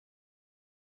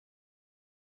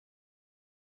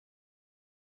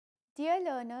Dear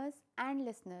learners and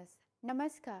listeners,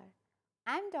 Namaskar.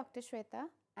 I am Dr. Shweta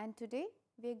and today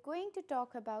we are going to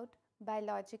talk about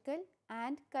biological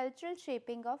and cultural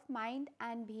shaping of mind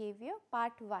and behavior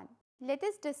part 1. Let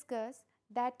us discuss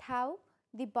that how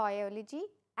the biology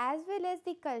as well as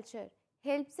the culture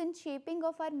helps in shaping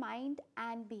of our mind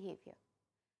and behavior.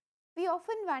 We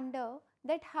often wonder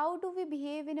that how do we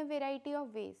behave in a variety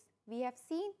of ways. We have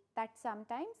seen that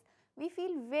sometimes we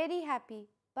feel very happy,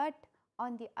 but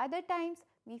on the other times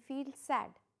we feel sad.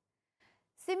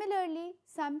 Similarly,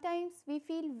 sometimes we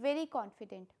feel very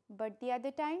confident, but the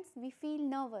other times we feel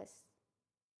nervous.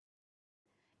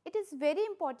 It is very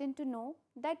important to know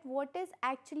that what is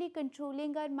actually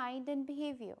controlling our mind and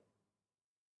behavior.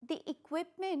 The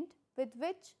equipment with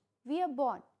which we are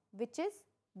born, which is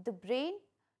the brain,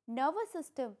 nervous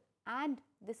system and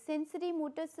the sensory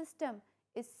motor system,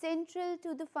 is central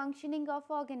to the functioning of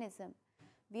organism.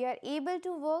 We are able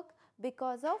to work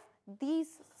because of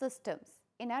these systems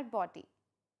in our body.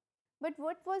 But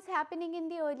what was happening in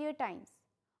the earlier times?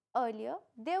 Earlier,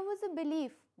 there was a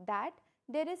belief that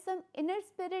there is some inner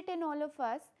spirit in all of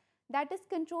us that is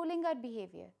controlling our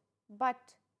behavior. But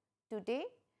today,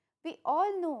 we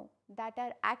all know that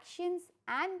our actions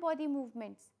and body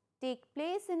movements take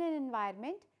place in an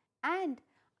environment and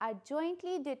are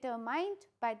jointly determined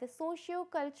by the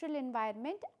socio-cultural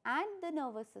environment and the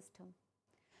nervous system.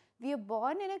 We are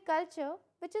born in a culture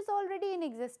which is already in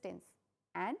existence,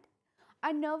 and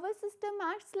our nervous system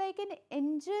acts like an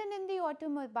engine in the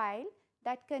automobile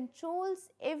that controls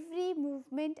every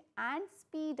movement and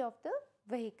speed of the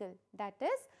vehicle, that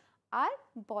is our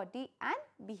body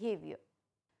and behavior.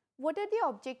 What are the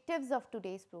objectives of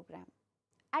today's program?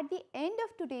 At the end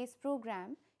of today's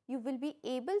program, you will be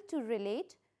able to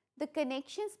relate the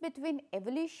connections between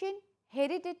evolution,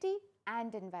 heredity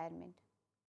and environment.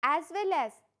 As well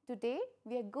as today,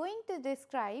 we are going to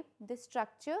describe the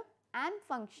structure and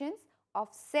functions of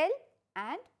cell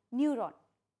and neuron.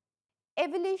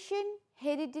 Evolution,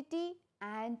 heredity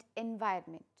and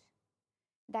environment.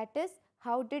 That is,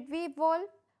 how did we evolve?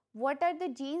 What are the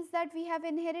genes that we have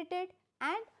inherited?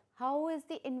 And how is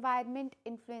the environment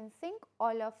influencing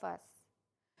all of us?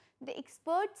 The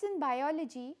experts in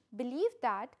biology believe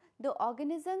that the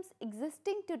organisms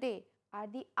existing today are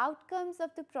the outcomes of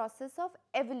the process of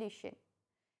evolution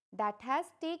that has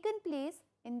taken place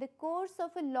in the course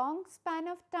of a long span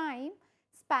of time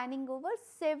spanning over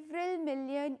several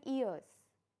million years.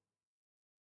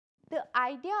 The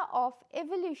idea of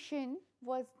evolution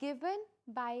was given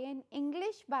by an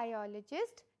English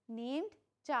biologist named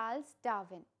Charles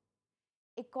Darwin.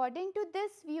 According to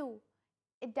this view,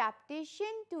 adaptation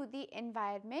to the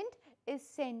environment is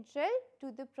central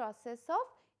to the process of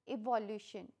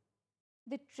evolution.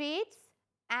 The traits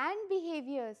and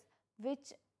behaviors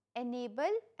which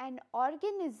enable an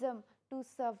organism to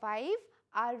survive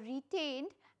are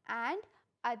retained and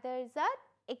others are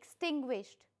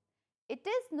extinguished. It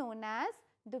is known as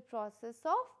the process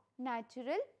of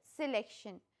natural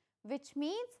selection, which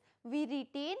means we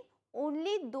retain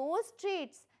only those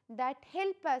traits that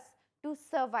help us to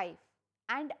survive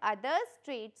and other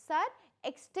traits are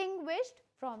extinguished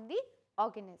from the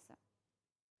organism.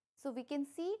 So, we can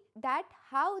see that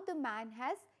how the man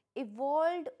has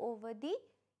evolved over the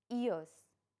years.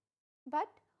 But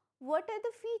what are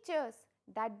the features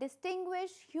that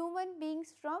distinguish human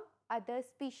beings from other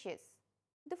species?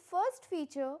 The first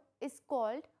feature is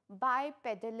called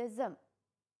bipedalism.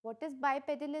 What is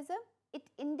bipedalism? It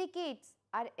indicates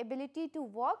our ability to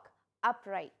walk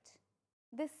upright.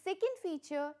 The second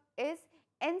feature is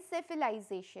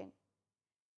encephalization,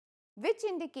 which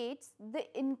indicates the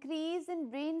increase in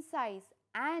brain size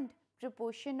and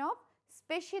proportion of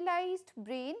specialized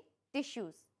brain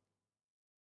tissues.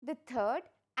 The third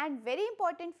and very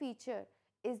important feature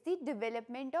is the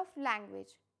development of language,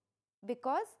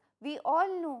 because we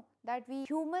all know that we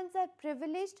humans are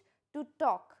privileged to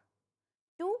talk,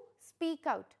 to speak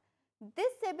out.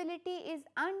 This ability is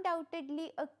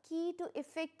undoubtedly a key to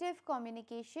effective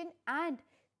communication and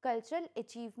cultural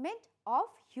achievement of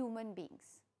human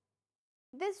beings.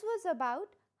 This was about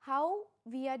how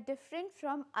we are different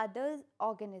from other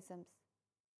organisms.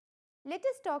 Let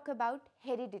us talk about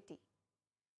heredity.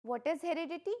 What is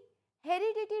heredity?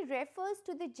 Heredity refers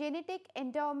to the genetic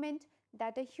endowment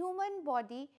that a human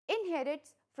body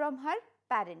inherits from her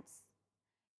parents.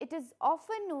 It is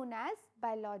often known as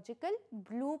biological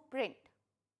blueprint.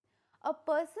 A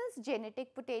person's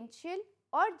genetic potential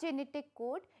or genetic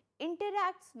code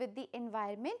interacts with the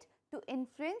environment to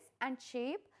influence and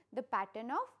shape the pattern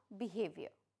of behavior.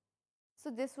 So,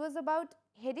 this was about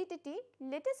heredity.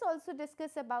 Let us also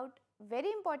discuss about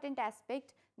very important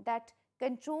aspect that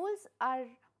controls our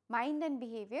mind and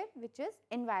behavior, which is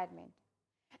environment.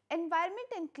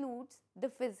 Environment includes the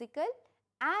physical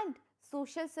and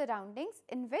social surroundings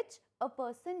in which a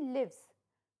person lives,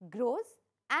 grows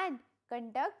and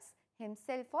conducts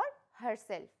himself or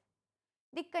herself.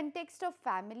 The context of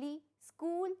family,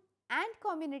 school and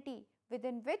community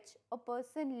within which a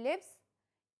person lives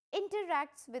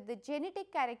interacts with the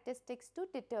genetic characteristics to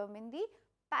determine the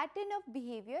pattern of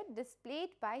behavior displayed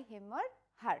by him or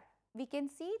her. We can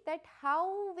see that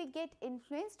how we get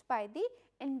influenced by the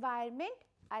environment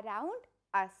around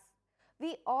us.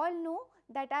 We all know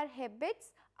that our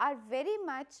habits are very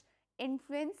much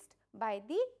influenced by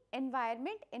the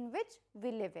environment in which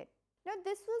we live in. Now,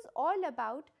 this was all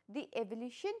about the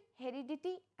evolution,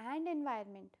 heredity and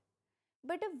environment.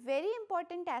 But a very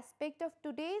important aspect of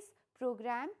today's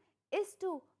program is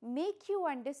to make you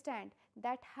understand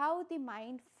that how the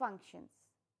mind functions.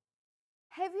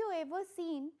 Have you ever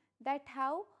seen that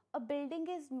how a building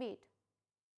is made?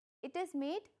 It is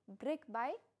made brick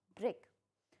by brick.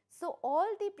 So, all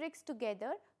the bricks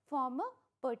together form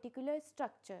a particular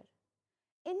structure.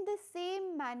 In the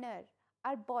same manner,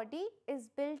 our body is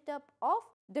built up of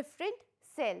different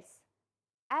cells.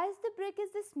 As the brick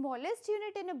is the smallest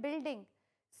unit in a building,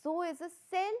 so is a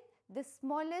cell the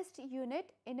smallest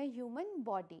unit in a human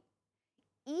body.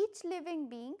 Each living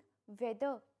being,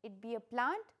 whether it be a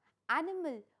plant,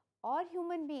 animal or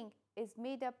human being, is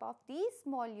made up of these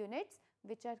small units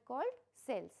which are called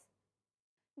cells.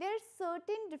 There are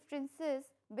certain differences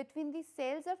between the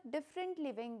cells of different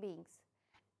living beings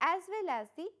as well as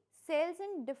the cells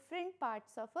in different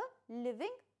parts of a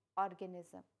living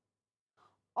organism.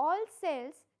 All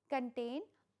cells contain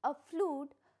a fluid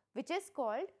which is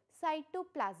called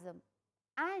cytoplasm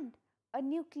and a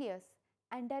nucleus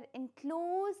and are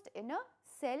enclosed in a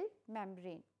cell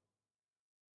membrane.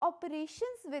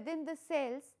 Operations within the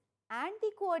cells and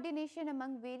the coordination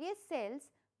among various cells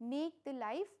make the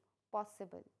life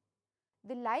possible.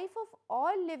 The life of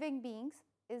all living beings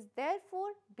is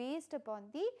therefore based upon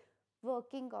the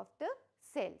working of the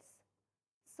cells.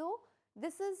 So,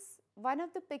 this is one of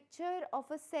the picture of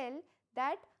a cell,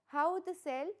 that how the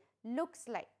cell looks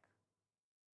like.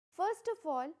 First of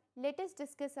all, let us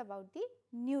discuss about the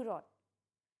neuron.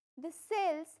 The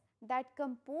cells that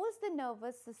compose the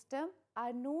nervous system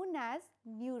are known as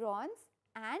neurons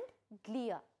and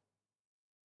glia.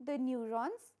 The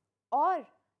neurons or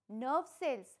nerve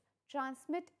cells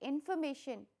transmit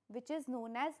information which is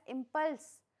known as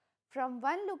impulse from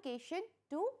one location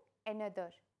to another.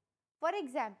 For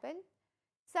example,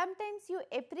 sometimes you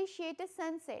appreciate a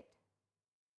sunset,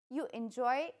 you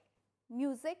enjoy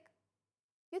music,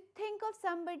 you think of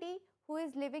somebody who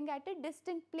is living at a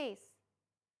distant place,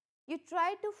 you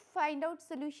try to find out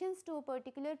solutions to a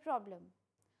particular problem.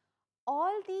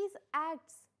 All these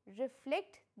acts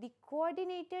reflect the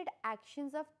coordinated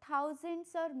actions of thousands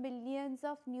or millions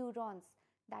of neurons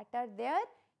that are there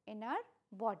in our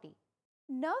body.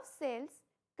 Nerve cells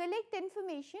collect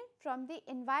information from the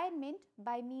environment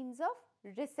by means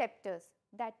of receptors,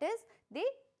 that is, they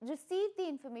receive the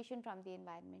information from the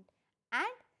environment and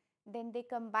then they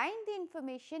combine the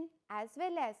information as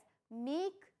well as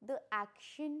make the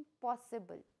action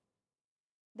possible.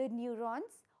 The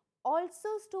neurons also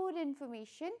store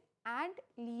information and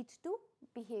lead to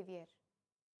behavior.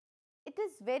 It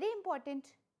is very important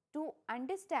to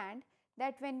understand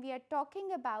that when we are talking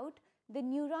about the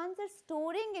neurons are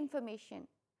storing information,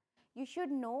 you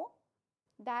should know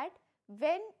that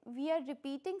when we are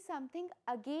repeating something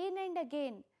again and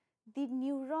again, the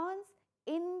neurons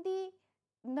in the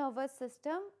nervous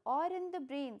system or in the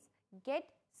brains get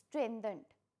strengthened.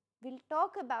 We will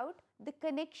talk about the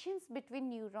connections between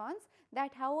neurons,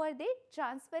 that how are they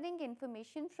transferring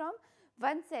information from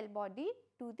one cell body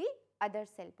to the other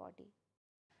cell body.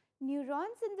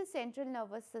 Neurons in the central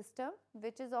nervous system,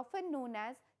 which is often known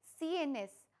as CNS,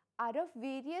 are of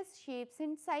various shapes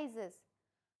and sizes,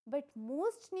 but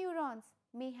most neurons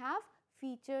may have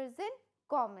features in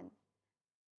common.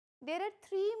 There are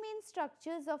three main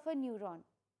structures of a neuron.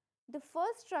 The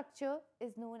first structure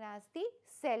is known as the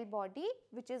cell body,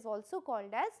 which is also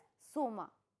called as soma.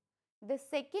 The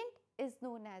second is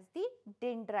known as the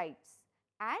dendrites,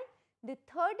 and the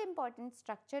third important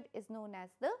structure is known as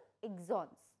the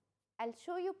axons. I'll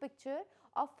show you a picture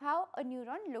of how a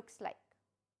neuron looks like.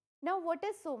 Now, what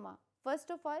is soma? First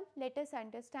of all, let us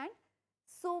understand.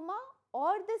 Soma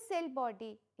or the cell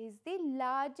body is the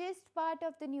largest part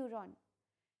of the neuron.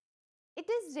 It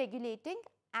is regulating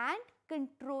and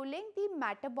controlling the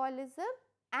metabolism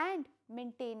and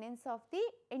maintenance of the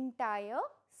entire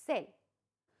cell.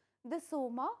 The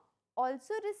soma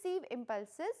also receive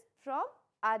impulses from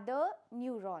other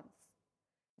neurons.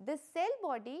 The cell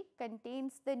body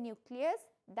contains the nucleus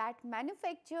that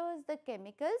manufactures the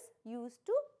chemicals used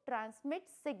to transmit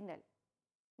signal.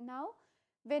 Now,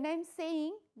 when I am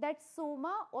saying that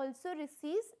soma also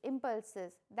receives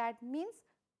impulses, that means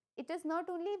it is not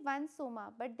only one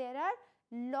soma, but there are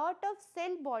lot of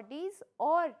cell bodies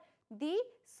or the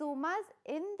somas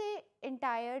in the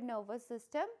entire nervous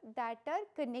system that are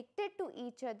connected to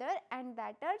each other and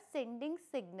that are sending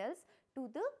signals to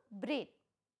the brain.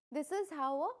 This is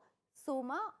how a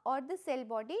soma or the cell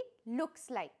body looks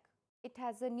like. It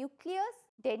has a nucleus,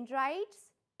 dendrites,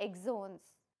 axons.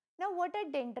 Now, what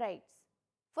are dendrites?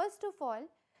 First of all,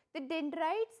 the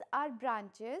dendrites are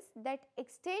branches that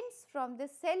extends from the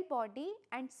cell body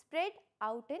and spread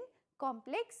out in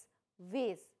complex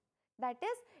ways. That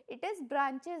is, it is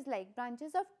branches like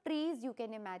branches of trees, you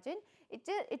can imagine.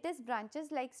 It is branches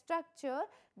like structure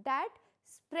that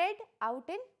spread out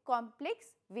in complex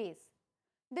ways.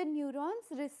 The neurons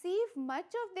receive much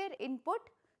of their input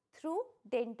through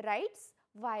dendrites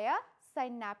via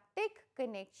synaptic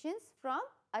connections from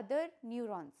other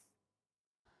neurons.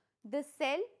 The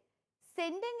cell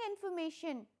sending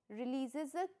information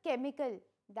releases a chemical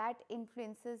that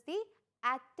influences the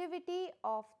activity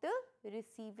of the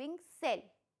receiving cell.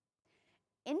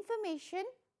 Information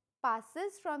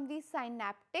passes from the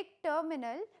synaptic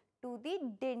terminal to the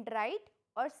dendrite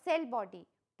or cell body,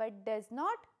 but does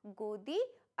not go the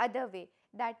other way.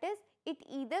 That is, it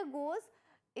either goes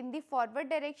in the forward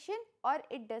direction or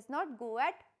it does not go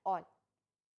at all.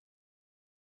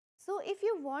 So, if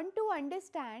you want to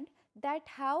understand that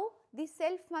how the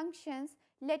cell functions,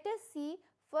 let us see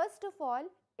first of all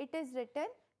it is written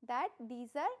that these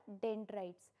are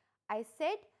dendrites. I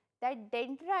said that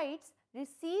dendrites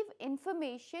receive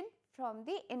information from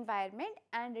the environment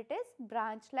and it is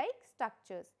branch-like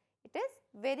structures. It is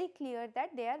very clear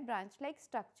that they are branch-like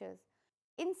structures.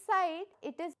 Inside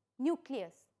it is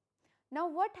nucleus. Now,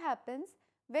 what happens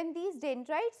when these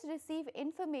dendrites receive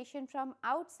information from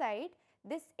outside?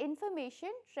 This information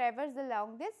travels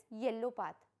along this yellow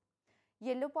path.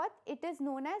 Yellow path, it is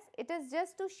known as, it is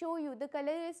just to show you, the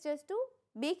color is just to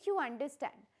make you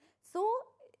understand. So,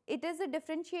 it is a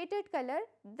differentiated color.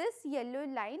 This yellow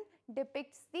line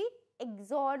depicts the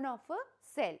axon of a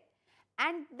cell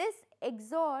and this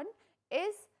axon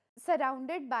is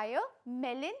surrounded by a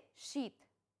myelin sheath.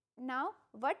 Now,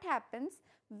 what happens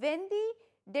when the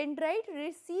dendrite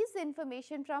receives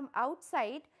information from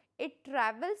outside? It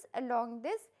travels along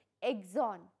this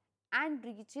axon and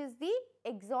reaches the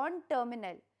axon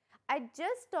terminal. I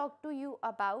just talked to you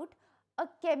about a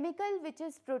chemical which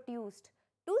is produced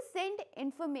to send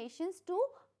informations to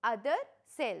other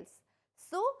cells.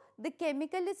 So, the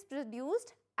chemical is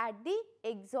produced at the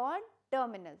axon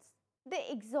terminals.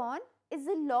 The axon is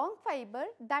a long fiber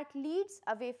that leads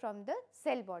away from the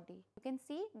cell body. You can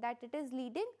see that it is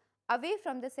leading away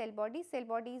from the cell body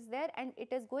is there and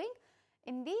it is going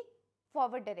in the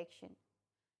forward direction.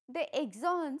 The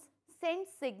axons send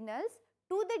signals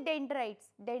to the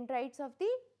dendrites of the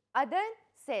other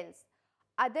cells,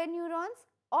 other neurons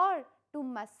or to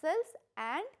muscles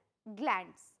and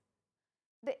glands.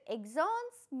 The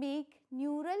axons make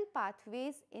neural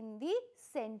pathways in the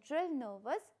central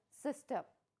nervous system.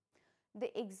 The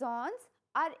axons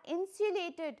are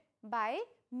insulated by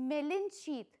myelin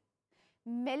sheath.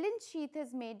 Myelin sheath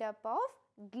is made up of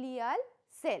glial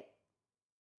cell.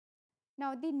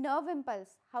 Now, the nerve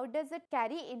impulse, how does it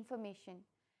carry information?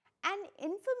 And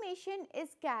information is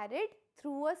carried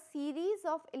through a series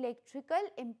of electrical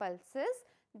impulses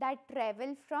that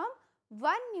travel from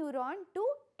one neuron to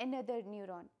another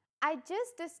neuron. I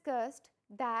just discussed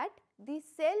that the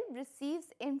cell receives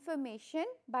information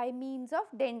by means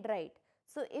of dendrite.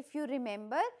 So, if you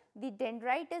remember, the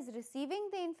dendrite is receiving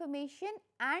the information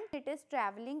and it is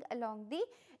traveling along the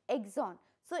axon.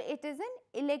 So, it is an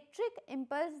electric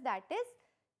impulse that is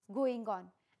going on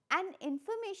and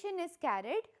information is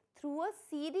carried through a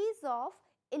series of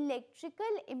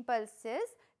electrical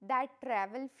impulses that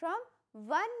travel from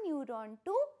one neuron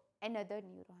to another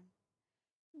neuron.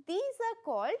 These are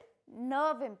called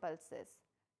nerve impulses.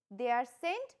 They are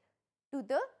sent to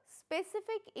the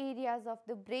specific areas of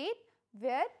the brain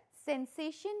where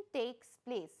sensation takes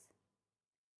place.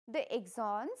 The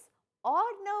axons or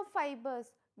nerve fibers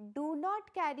do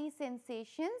not carry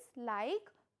sensations like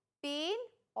pain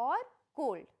or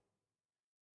cold.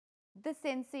 The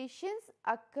sensations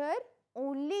occur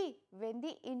only when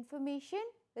the information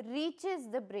reaches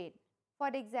the brain. For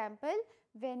example,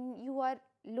 when you are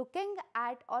looking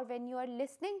at or when you are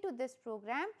listening to this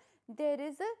program, there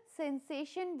is a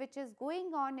sensation which is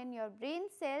going on in your brain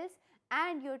cells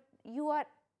and you are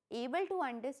able to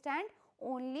understand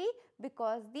only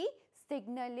because the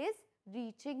signal is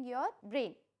reaching your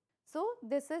brain. So,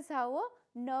 this is how a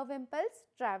nerve impulse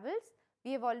travels.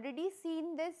 We have already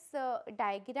seen this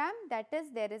diagram, that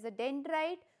is, there is a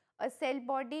dendrite, a cell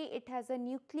body, it has a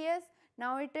nucleus.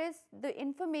 Now, it is the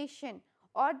information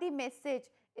or the message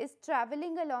is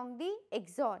traveling along the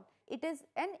axon. It is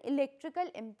an electrical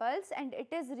impulse and it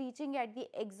is reaching at the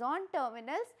axon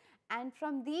terminals, and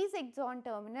from these axon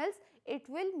terminals it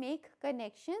will make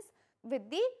connections with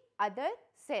the other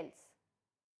cells.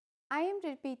 I am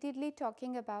repeatedly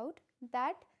talking about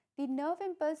that the nerve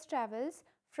impulse travels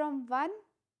from one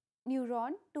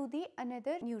neuron to the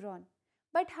another neuron.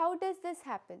 But how does this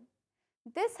happen?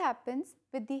 This happens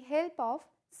with the help of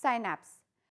synapse.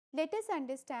 Let us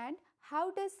understand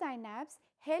how does synapse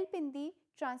help in the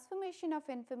transformation of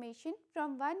information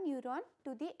from one neuron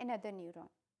to the another neuron.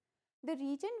 The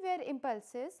region where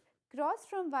impulses cross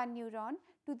from one neuron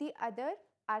to the other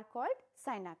are called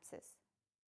synapses.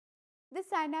 The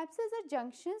synapses are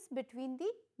junctions between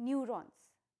the neurons,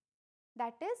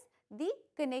 that is, the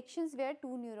connections where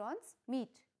two neurons meet.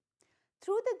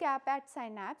 Through the gap at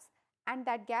synapse, and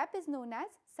that gap is known as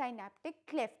synaptic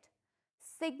cleft,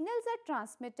 signals are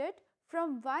transmitted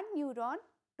from one neuron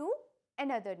to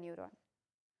another neuron.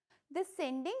 The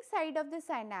sending side of the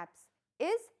synapse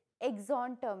is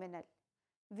axon terminal,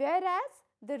 whereas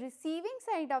the receiving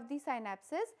side of the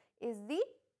synapses is the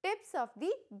tips of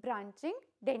the branching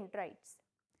dendrites.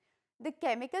 The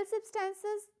chemical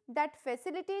substances that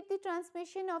facilitate the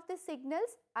transmission of the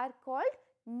signals are called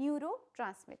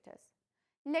neurotransmitters.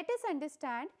 Let us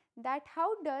understand that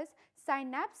how does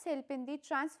synapse help in the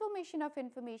transformation of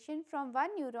information from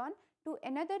one neuron to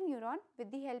another neuron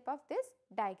with the help of this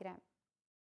diagram.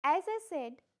 As I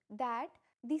said that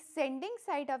the sending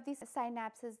side of the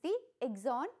synapse is the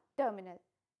axon terminal.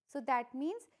 So, that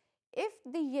means if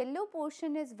the yellow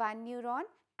portion is one neuron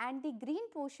and the green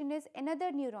portion is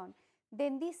another neuron,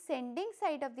 then the sending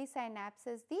side of the synapse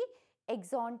is the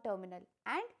axon terminal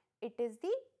and it is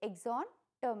the axon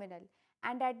terminal.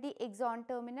 And at the axon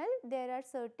terminal there are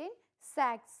certain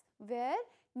sacs where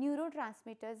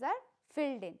neurotransmitters are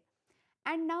filled in.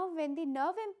 And now when the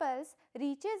nerve impulse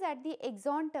reaches at the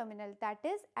axon terminal, that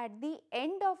is at the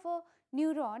end of a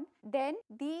neuron, then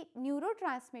the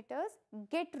neurotransmitters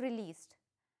get released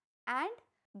and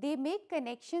they make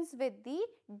connections with the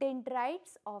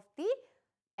dendrites of the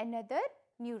another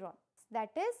neuron.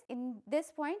 That is, in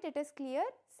this point it is clear,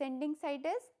 sending side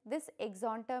is this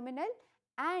axon terminal,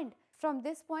 and from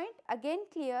this point again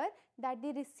clear that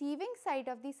the receiving side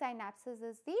of the synapses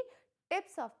is the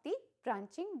tips of the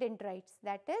branching dendrites,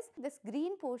 that is this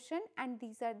green portion, and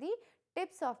these are the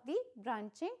tips of the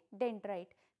branching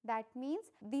dendrite. That means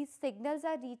these signals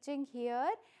are reaching here,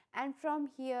 and from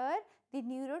here the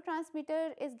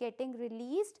neurotransmitter is getting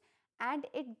released and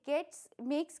it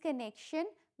makes connection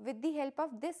with the help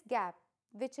of this gap,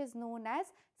 which is known as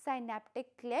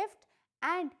synaptic cleft,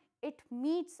 and it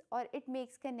meets or it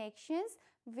makes connections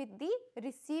with the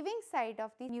receiving side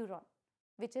of the neuron,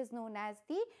 which is known as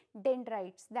the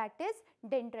dendrites, that is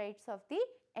dendrites of the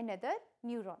another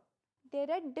neuron. There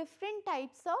are different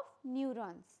types of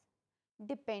neurons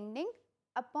depending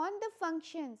upon the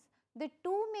functions. The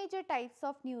two major types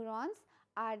of neurons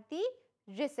are the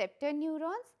receptor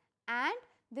neurons and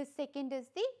the second is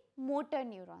the motor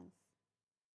neurons.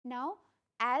 Now,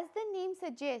 as the name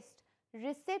suggests,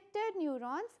 receptor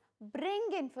neurons bring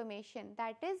information,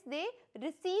 that is they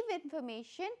receive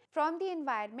information from the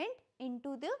environment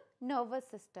into the nervous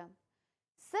system.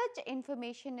 Such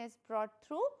information is brought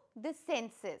through the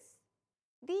senses.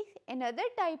 The another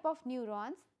type of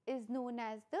neurons is known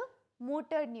as the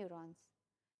motor neurons.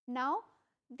 Now,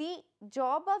 the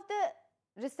job of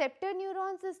the receptor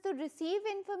neurons is to receive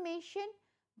information,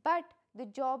 but the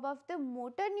job of the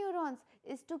motor neurons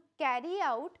is to carry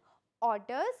out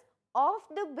orders of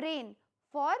the brain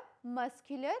for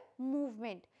muscular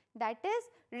movement. That is,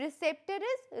 receptor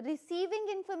is receiving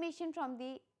information from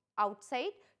the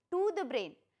outside to the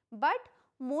brain, but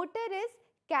motor is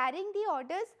carrying the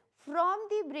orders from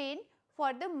the brain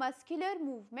for the muscular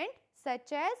movement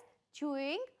such as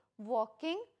chewing,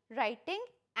 walking, writing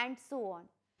and so on,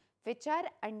 which are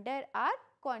under our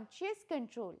conscious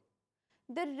control.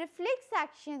 The reflex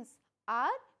actions are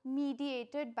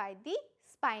mediated by the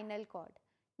spinal cord.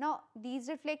 Now, these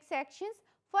reflex actions,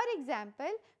 for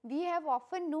example, we have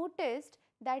often noticed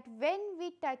that when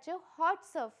we touch a hot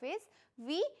surface,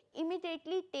 we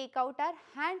immediately take out our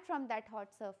hand from that hot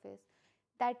surface.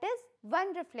 That is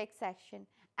one reflex action,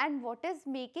 and what is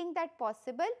making that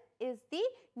possible is the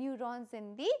neurons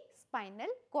in the spinal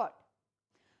cord.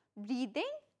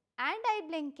 Breathing and eye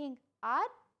blinking are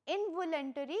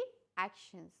involuntary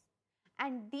actions,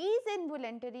 and these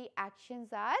involuntary actions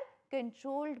are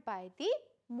controlled by the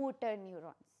motor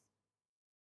neurons.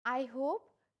 I hope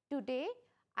today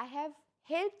I have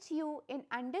helped you in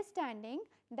understanding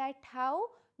that how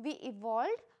we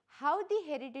evolved, how the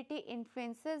heredity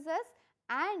influences us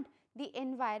and the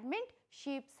environment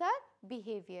shapes our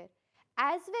behavior,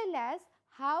 as well as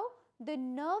how the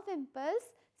nerve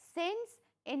impulse sends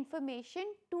information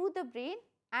to the brain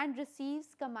and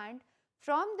receives command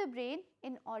from the brain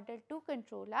in order to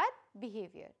control our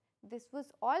behavior. This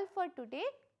was all for today.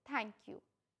 Thank you.